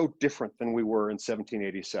are so different than we were in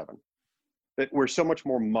 1787, that we're so much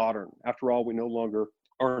more modern. After all, we no longer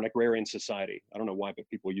are an agrarian society. I don't know why, but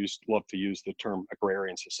people love to use the term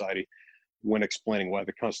agrarian society when explaining why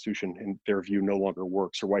the Constitution, in their view, no longer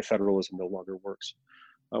works, or why federalism no longer works.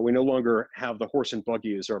 We no longer have the horse and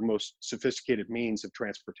buggy as our most sophisticated means of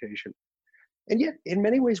transportation. And yet, in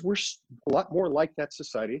many ways, we're a lot more like that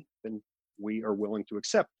society than we are willing to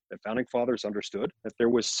accept. The founding fathers understood that there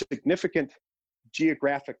was significant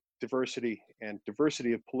geographic diversity and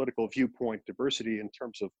diversity of political viewpoint, diversity in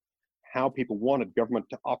terms of how people wanted government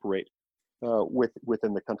to operate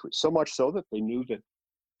within the country. So much so that they knew that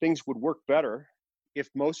things would work better if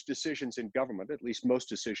most decisions in government, at least most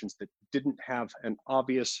decisions that didn't have an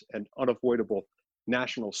obvious and unavoidable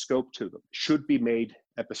national scope to them, should be made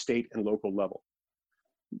at the state and local level.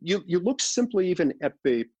 You look simply even at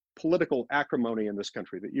the political acrimony in this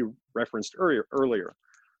country that you referenced earlier.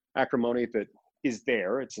 Acrimony that is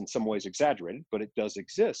there, it's in some ways exaggerated, but it does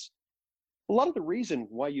exist. A lot of the reason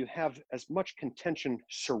why you have as much contention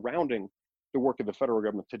surrounding the work of the federal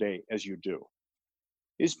government today as you do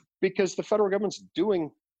is because the federal government's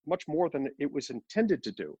doing much more than it was intended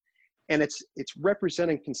to do. And it's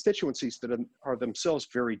representing constituencies that are themselves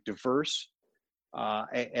very diverse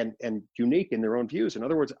and unique in their own views. In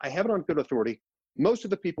other words, I have it on good authority, most of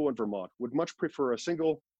the people in Vermont would much prefer a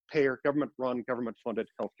single payer, government-run, government-funded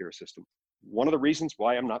healthcare system. One of the reasons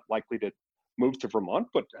why I'm not likely to move to Vermont,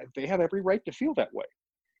 but they have every right to feel that way.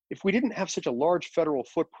 If we didn't have such a large federal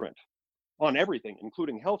footprint on everything,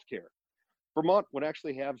 including healthcare, Vermont would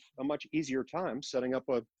actually have a much easier time setting up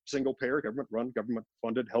a single payer, government-run,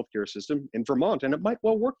 government-funded healthcare system in Vermont, and it might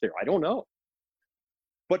well work there. I don't know.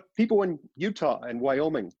 But people in Utah and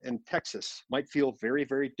Wyoming and Texas might feel very,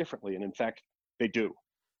 very differently, and in fact, they do.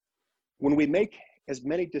 When we make as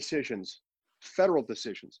many decisions, federal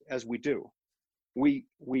decisions, as we do, we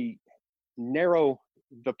narrow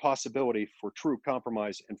the possibility for true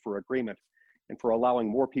compromise and for agreement and for allowing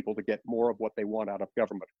more people to get more of what they want out of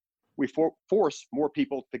government. We force more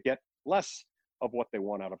people to get less of what they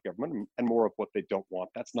want out of government and more of what they don't want.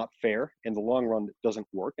 That's not fair. In the long run, it doesn't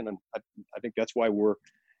work. And I think that's why we're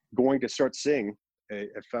going to start seeing a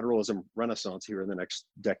federalism renaissance here in the next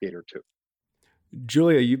decade or two.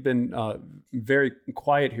 Julia, you've been very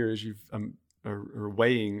quiet here as you've are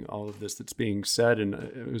weighing all of this that's being said, and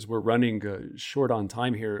as we're running short on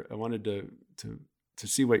time here, I wanted to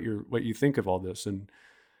see what you think of all this and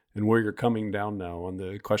where you're coming down now on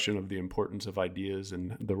the question of the importance of ideas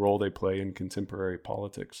and the role they play in contemporary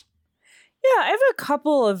politics. Yeah, I have a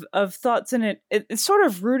couple of thoughts in it. It's sort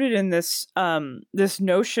of rooted in this this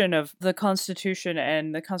notion of the Constitution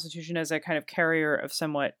and the Constitution as a kind of carrier of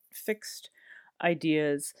somewhat fixed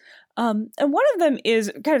ideas. And one of them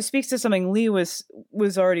kind of speaks to something Lee was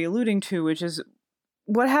already alluding to, which is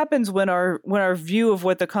what happens when our view of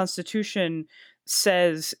what the Constitution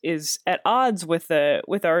says is at odds with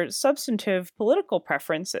our substantive political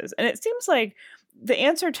preferences. And it seems like the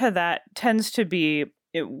answer to that tends to be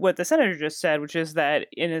what the senator just said, which is that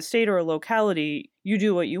in a state or a locality, you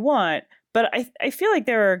do what you want. But I feel like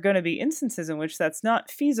there are going to be instances in which that's not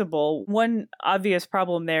feasible. One obvious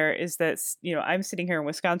problem there is that, I'm sitting here in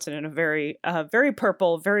Wisconsin in a very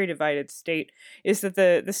purple, very divided state, is that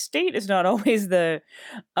the state is not always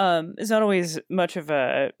much of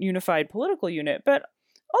a unified political unit, but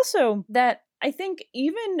also that I think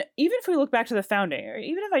even if we look back to the founding, or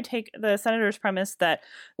even if I take the senator's premise that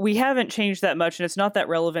we haven't changed that much and it's not that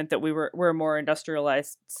relevant that we're a more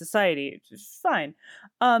industrialized society, which is fine.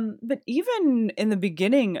 But even in the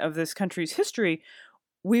beginning of this country's history,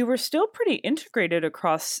 we were still pretty integrated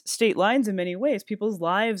across state lines in many ways. People's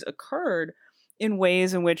lives occurred in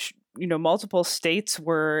ways in which, multiple states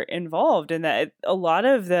were involved, and that a lot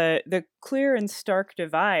of the clear and stark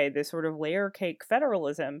divide, this sort of layer cake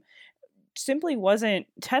federalism, simply wasn't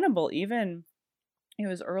tenable even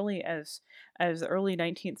as early as the early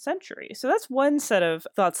 19th century. So that's one set of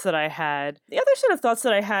thoughts that I had. The other set of thoughts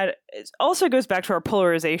that I had also goes back to our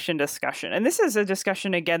polarization discussion. And this is a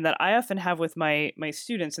discussion, again, that I often have with my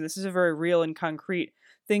students. And this is a very real and concrete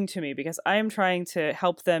thing to me because I am trying to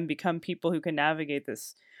help them become people who can navigate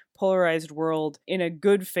this polarized world in a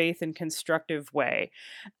good faith and constructive way.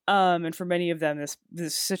 And for many of them,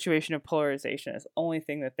 this situation of polarization is the only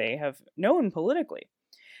thing that they have known politically.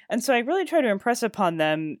 And so I really try to impress upon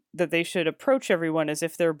them that they should approach everyone as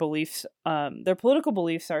if their beliefs, their political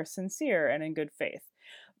beliefs are sincere and in good faith.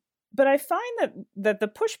 But I find that the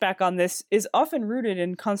pushback on this is often rooted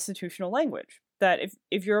in constitutional language. that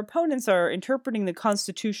if your opponents are interpreting the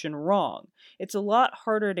Constitution wrong, it's a lot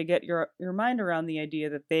harder to get your mind around the idea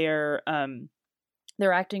that they're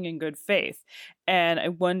acting in good faith. And I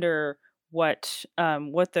wonder what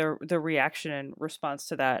the reaction and response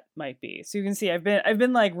to that might be. So you can see I've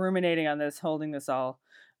been like ruminating on this, holding this all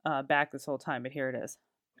back this whole time, but here it is.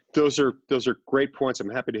 Those are great points. I'm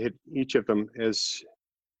happy to hit each of them. As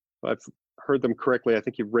I've heard them correctly, I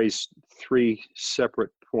think you've raised three separate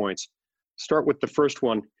points. Start with the first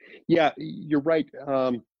one. Yeah, you're right.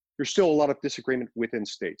 There's still a lot of disagreement within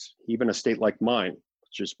states. Even a state like mine,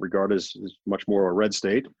 which is regarded as much more a red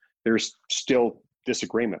state, there's still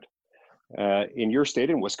disagreement. In your state,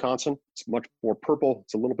 in Wisconsin, it's much more purple.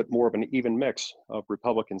 It's a little bit more of an even mix of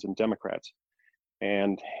Republicans and Democrats.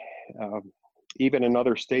 And even in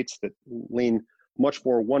other states that lean much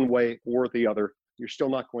more one way or the other, you're still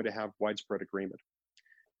not going to have widespread agreement.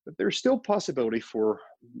 But there's still possibility for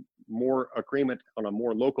more agreement on a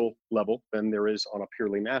more local level than there is on a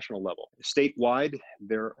purely national level. Statewide,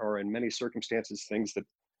 there are in many circumstances things that,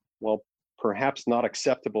 while perhaps not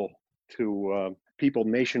acceptable to people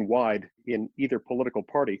nationwide in either political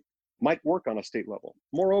party, might work on a state level.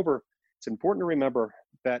 Moreover, it's important to remember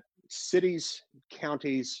that cities,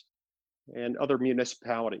 counties, and other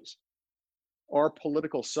municipalities are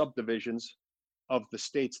political subdivisions of the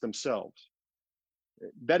states themselves.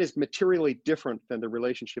 That is materially different than the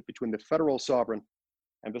relationship between the federal sovereign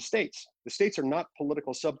and the states. The states are not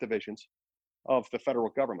political subdivisions of the federal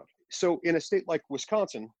government. So in a state like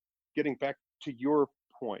Wisconsin, getting back to your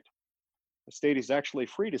point, the state is actually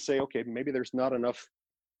free to say, okay, maybe there's not enough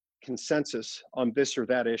consensus on this or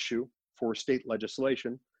that issue for state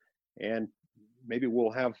legislation, and maybe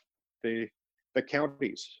we'll have the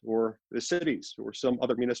counties or the cities or some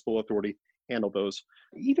other municipal authority handle those.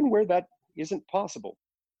 Even where that isn't possible,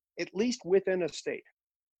 at least within a state,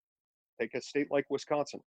 take a state like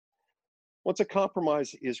Wisconsin, once a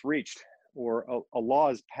compromise is reached or a law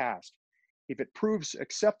is passed, if it proves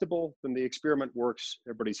acceptable, then the experiment works,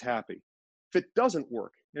 everybody's happy. If it doesn't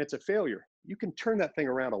work and it's a failure, you can turn that thing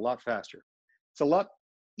around a lot faster. It's a lot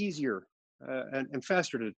easier and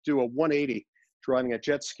faster to do a 180 driving a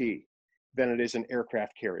jet ski than it is an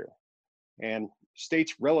aircraft carrier. And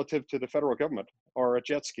states relative to the federal government are a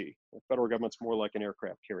jet ski. The federal government's more like an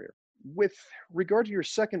aircraft carrier. With regard to your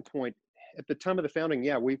second point, at the time of the founding,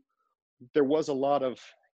 yeah, there was a lot of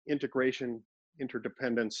integration,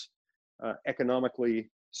 interdependence, economically,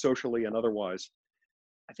 socially, and otherwise.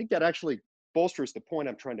 I think that actually bolsters the point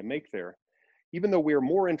I'm trying to make there. Even though we are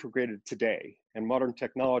more integrated today, and modern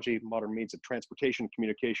technology, modern means of transportation,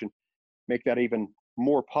 communication, make that even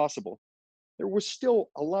more possible, there was still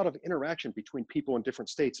a lot of interaction between people in different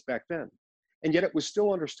states back then. And yet it was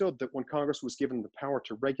still understood that when Congress was given the power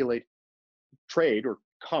to regulate trade, or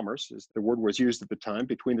commerce, as the word was used at the time,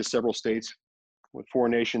 between the several states, with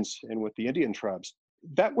foreign nations and with the Indian tribes,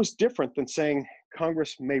 that was different than saying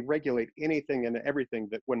Congress may regulate anything and everything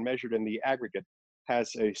that, when measured in the aggregate,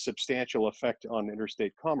 has a substantial effect on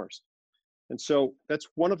interstate commerce. And so that's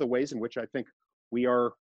one of the ways in which I think we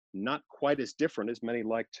are not quite as different as many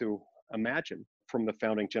like to imagine from the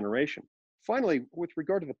founding generation. Finally, with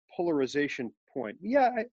regard to the polarization point, yeah,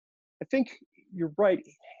 I think you're right.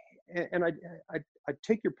 And I'd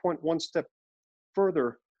take your point one step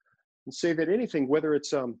further and say that anything, whether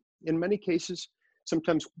it's in many cases,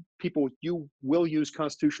 sometimes people will use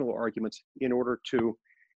constitutional arguments in order to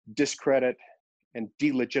discredit and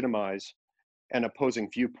delegitimize an opposing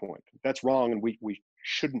viewpoint. That's wrong, and we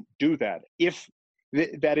shouldn't do that. If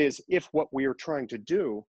what we are trying to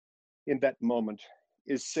do in that moment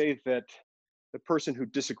is say that the person who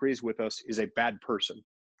disagrees with us is a bad person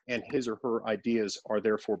and his or her ideas are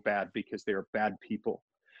therefore bad because they are bad people.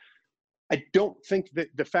 I don't think that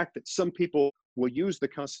the fact that some people will use the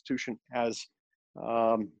Constitution as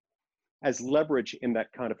leverage in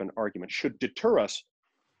that kind of an argument should deter us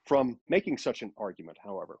from making such an argument,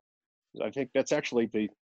 however. I think that's actually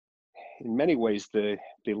in many ways, the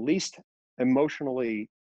least emotionally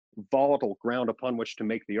volatile ground upon which to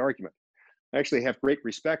make the argument. I actually have great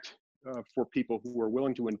respect for people who are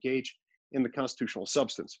willing to engage in the constitutional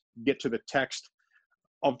substance, get to the text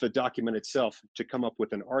of the document itself to come up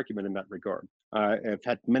with an argument in that regard. I've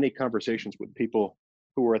had many conversations with people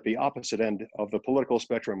who are at the opposite end of the political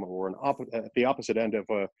spectrum, or at the opposite end of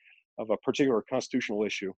a particular constitutional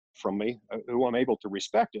issue from me, who I'm able to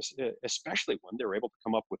respect, especially when they're able to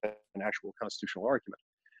come up with an actual constitutional argument.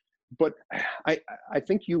 But I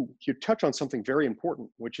think you touch on something very important,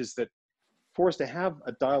 which is that for us to have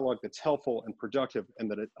a dialogue that's helpful and productive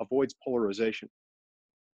and that it avoids polarization,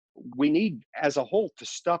 we need, as a whole, to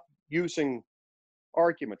stop using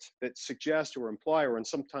arguments that suggest or imply or and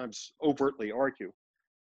sometimes overtly argue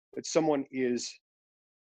that someone is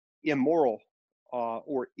immoral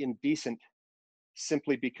or indecent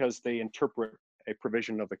simply because they interpret a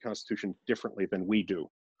provision of the Constitution differently than we do.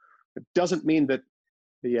 It doesn't mean that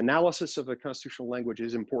the analysis of the constitutional language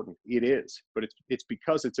is important. It is, but it's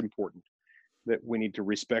because it's important that we need to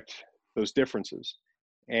respect those differences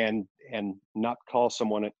and not call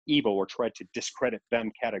someone an evil or try to discredit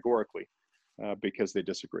them categorically because they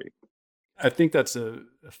disagree. I think that's a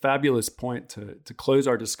fabulous point to close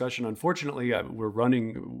our discussion. Unfortunately, we're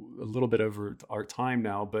running a little bit over our time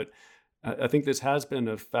now, but I think this has been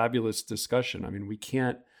a fabulous discussion. I mean, we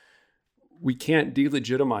can't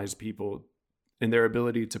delegitimize people in their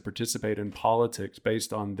ability to participate in politics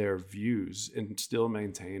based on their views and still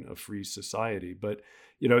maintain a free society. But,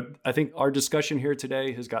 I think our discussion here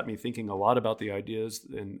today has got me thinking a lot about the ideas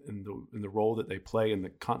and the role that they play in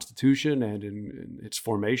the Constitution and in its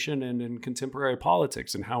formation and in contemporary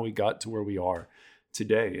politics and how we got to where we are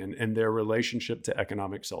today and their relationship to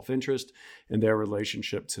economic self-interest and their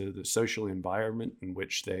relationship to the social environment in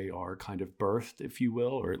which they are kind of birthed, if you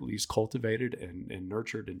will, or at least cultivated and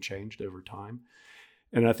nurtured and changed over time.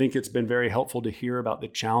 And I think it's been very helpful to hear about the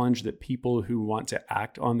challenge that people who want to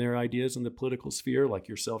act on their ideas in the political sphere, like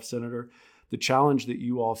yourself, Senator, the challenge that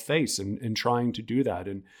you all face in trying to do that.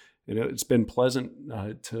 And it's been pleasant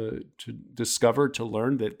to discover, to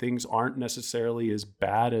learn that things aren't necessarily as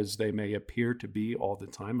bad as they may appear to be all the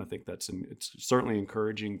time. I think it's certainly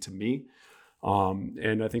encouraging to me.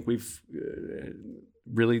 And I think we've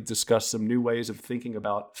really discussed some new ways of thinking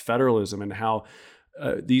about federalism and how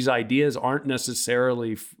these ideas aren't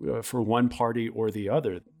necessarily for one party or the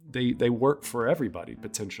other. They work for everybody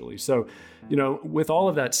potentially. So, with all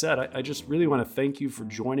of that said, I just really want to thank you for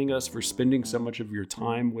joining us, for spending so much of your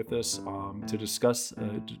time with us to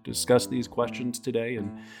discuss these questions today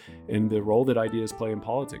and the role that ideas play in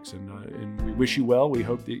politics. And we wish you well. We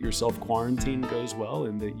hope that your self-quarantine goes well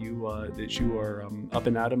and that you are up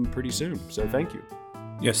and at 'em pretty soon. So thank you.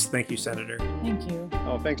 Yes, thank you, Senator. Thank you.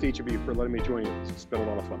 Oh, thanks to each of you for letting me join you. It's been a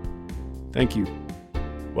lot of fun. Thank you.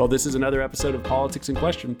 Well, this is another episode of Politics in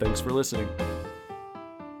Question. Thanks for listening.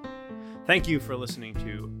 Thank you for listening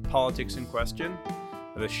to Politics in Question.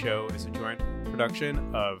 This show is a joint production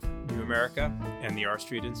of New America and the R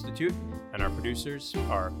Street Institute, and our producers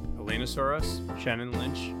are Elena Soros, Shannon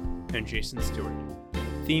Lynch, and Jason Stewart.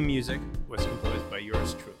 Theme music was composed by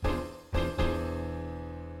yours truly.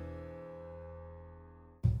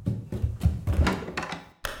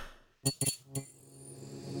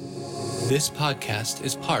 This podcast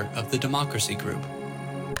is part of the Democracy Group,